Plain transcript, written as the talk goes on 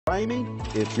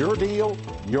Ramey, it's your deal,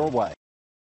 your way.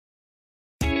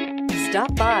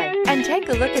 Stop by and take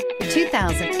a look at the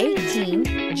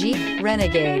 2018 Jeep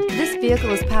Renegade. This vehicle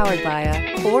is powered by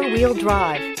a 4-wheel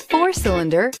drive,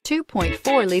 4-cylinder,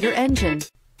 2.4-liter engine.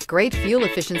 Great fuel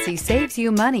efficiency saves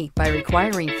you money by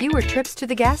requiring fewer trips to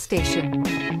the gas station.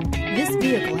 This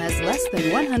vehicle has less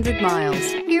than 100 miles.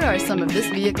 Here are some of this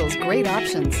vehicle's great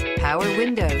options: power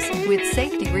windows with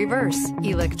safety reverse,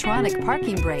 electronic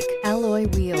parking brake, alloy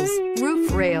wheels,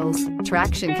 roof rails,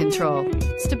 traction control,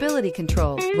 stability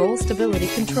control, roll stability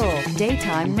control,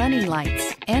 daytime running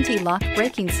lights, anti-lock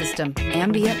braking system,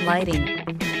 ambient lighting.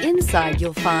 Inside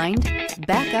you'll find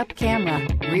backup camera,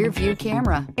 rear view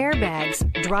camera, airbags,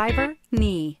 driver,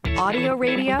 knee, audio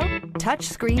radio,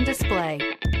 touchscreen display.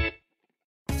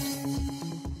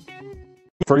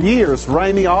 For years,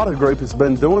 Ramey Auto Group has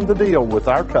been doing the deal with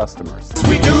our customers.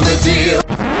 We do the deal.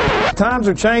 Times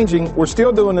are changing. We're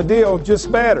still doing the deal,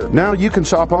 just better. Now you can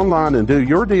shop online and do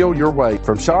your deal your way,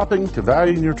 from shopping to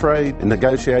valuing your trade and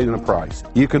negotiating a price.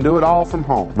 You can do it all from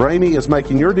home. Ramey is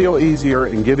making your deal easier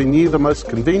and giving you the most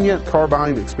convenient car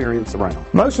buying experience around.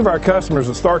 Most of our customers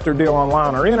that start their deal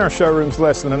online are in our showrooms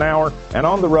less than an hour and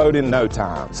on the road in no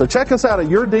time. So check us out at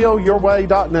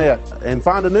yourdealyourway.net and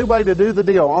find a new way to do the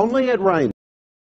deal only at Ramey.